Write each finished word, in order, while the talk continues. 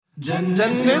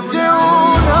جنتي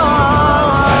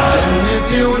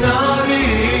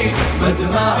وناري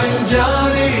مدمع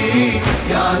الجاري،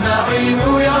 يا نعيم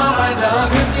ويا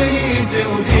عذاب بدنيتي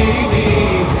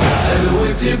وديني،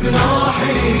 سلوتي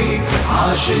بنوحي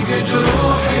عاشق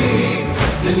جروحي،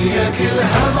 دنيا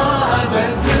كلها ما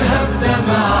أبدلها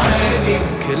بدمع عيني.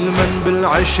 كل من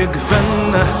بالعشق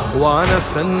فنه وانا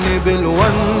فني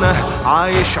بالونه،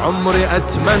 عايش عمري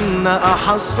اتمنى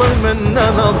احصل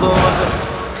منه نظره.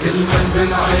 كل من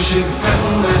بالعشق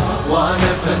فنه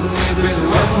وانا فني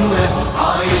بالونه،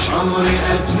 عايش عمري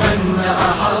اتمنى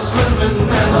احصل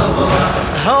منه نظره.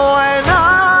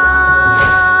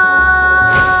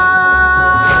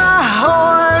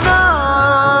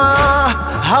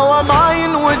 هوى ما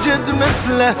ينوجد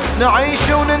مثله، نعيش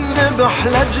وننذبح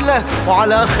لجله،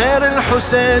 وعلى خير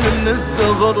الحسين من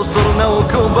الصغر صرنا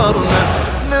وكبرنا.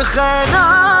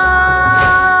 نخاناه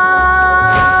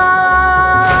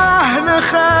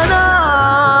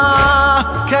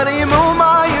كريم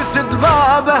وما يسد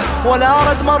بابه، ولا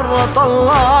رد مرة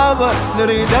طلابه،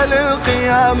 نريده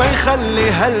للقيامة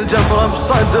يخلي هالجمرة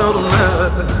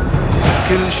بصدرنا.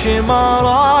 كل شي ما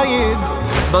رايد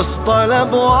بس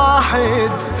طلب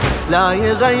واحد، لا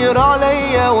يغير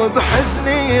علي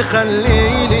وبحزني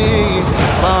يخليني،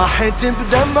 راحتي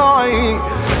بدمعي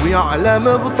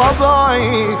ويعلم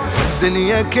بطبعي،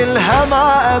 الدنيا كلها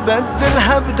ما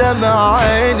أبدلها بدمع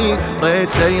عيني.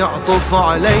 ريته يعطف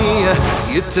علي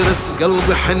يترس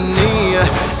قلبي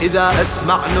حنية، إذا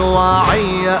أسمع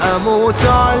نواعية أموت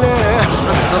عليه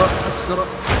أسرع.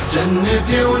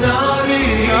 جنتي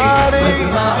وناري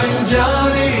مدمع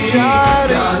الجاري،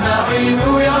 يا نعيم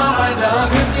ويا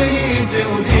عذاب بدنيتي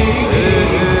وديني،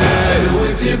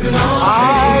 سلوتي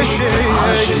بنوحي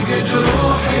عاشق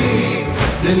جروحي،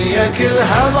 دنيا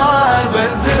كلها ما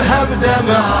أبدلها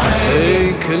بدمع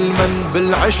عيني. كل من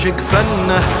بالعشق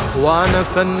فنه وانا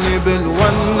فني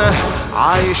بالونه،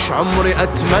 عايش عمري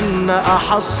اتمنى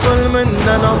احصل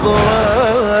منه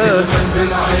نظره. كل من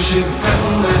بالعشق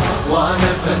فنه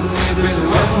وانا فني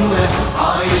بالونه،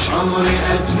 عايش عمري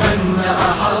اتمنى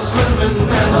احصل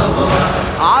منه نظره.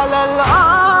 على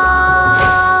الآه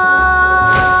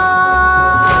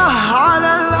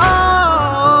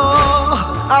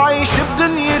أعيش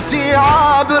بدنيتي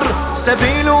عابر،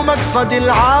 سبيل ومقصدي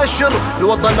العاشر،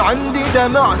 الوطن عندي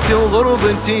دمعتي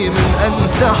وغربتي من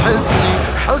أنسى حزني.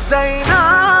 حسينا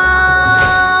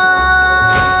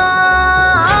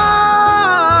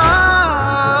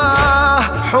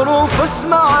حروف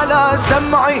اسمع على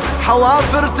سمعي،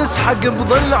 حوافر تسحق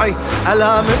بضلعي،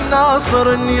 ألام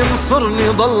الناصر ينصرني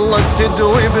ظلت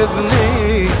تدوي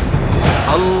بذني.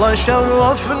 الله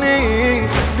شرفني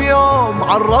بيوم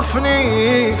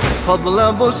عرفني، فضل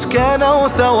ابو سكينة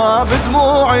وثواب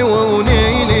دموعي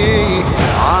وونيني،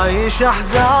 عايش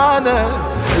احزانه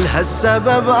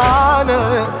لهالسبب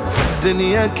انا،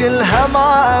 الدنيا كلها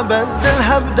ما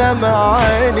أبدلها بدمع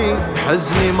عيني.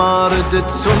 حزني ما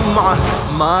ردت سمعة،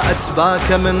 ما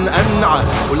أتباكى من أنعى،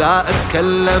 ولا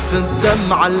أتكلف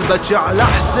الدمع البكي على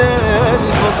حسين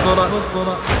فطرة.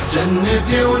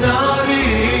 جنتي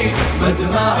وناري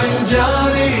مدمع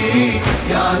الجاري،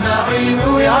 يا نعيم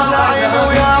ويا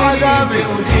عذاب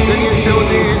بدنيتي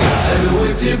وديني،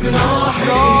 سلوتي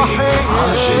بنوحي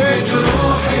عاشق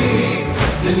جروحي،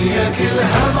 دنيا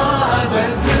كلها ما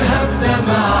أبدلها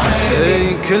بدمع عيني.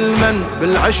 كل من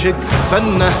بالعشق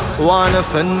فنه وانا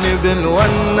فني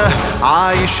بالونه،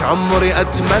 عايش عمري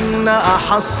اتمنى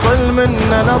احصل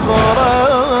منه نظره.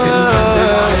 كل من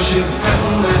بالعشق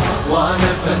فنه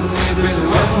وانا فني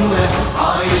بالونه،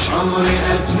 عايش عمري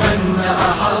اتمنى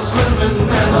احصل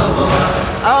منه نظره.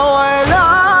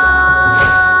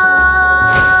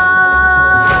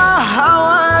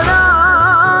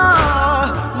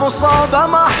 مصابة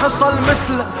ما حصل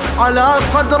مثله، على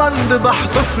صدر انذبح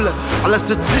طفله، على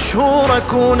 6 شهور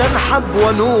اكون انحب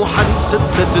ونوحا 6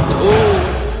 دهور.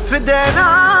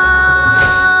 فديناه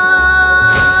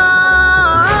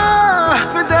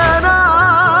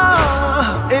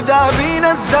إذا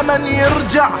بينا الزمن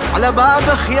يرجع، على باب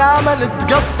خيامة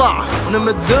نتقطع،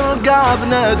 ونمد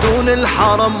رقابنا دون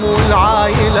الحرم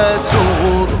والعايلة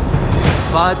سور.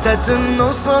 فاتت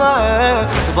النصرة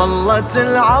وظلت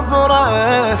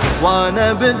العبرة،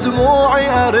 وانا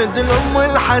بدموعي ارد لأم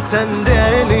الحسن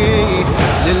ديني،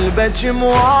 للبكي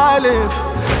موالف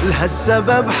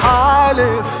لهالسبب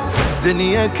حالف،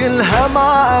 الدنيا كلها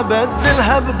ما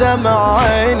أبدلها بدمع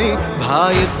عيني.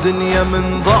 بهاي الدنيا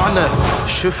من ضعنا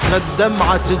شفنا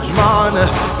الدمعة تجمعنا،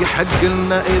 يحق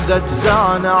لنا إذا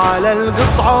جزعنا على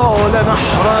القطعة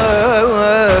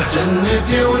لنحره.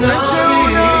 جنتي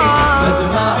وناري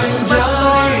مدمع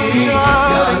الجاري، يا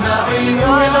نعيم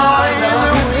ويا عذاب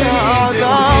بدنيتي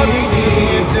وديني،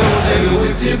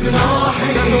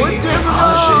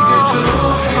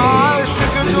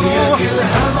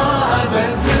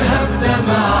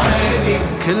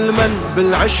 كل من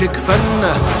بالعشق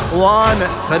فنه، وانا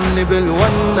فني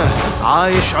بالونه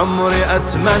عايش عمري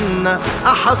اتمنى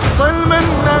احصل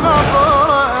منه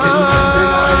نظرة. كل من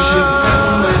بالعشق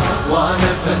فنه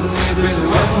وانا فني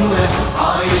بالونه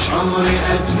عايش عمري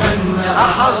اتمنى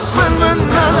احصل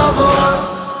منه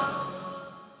نظرة.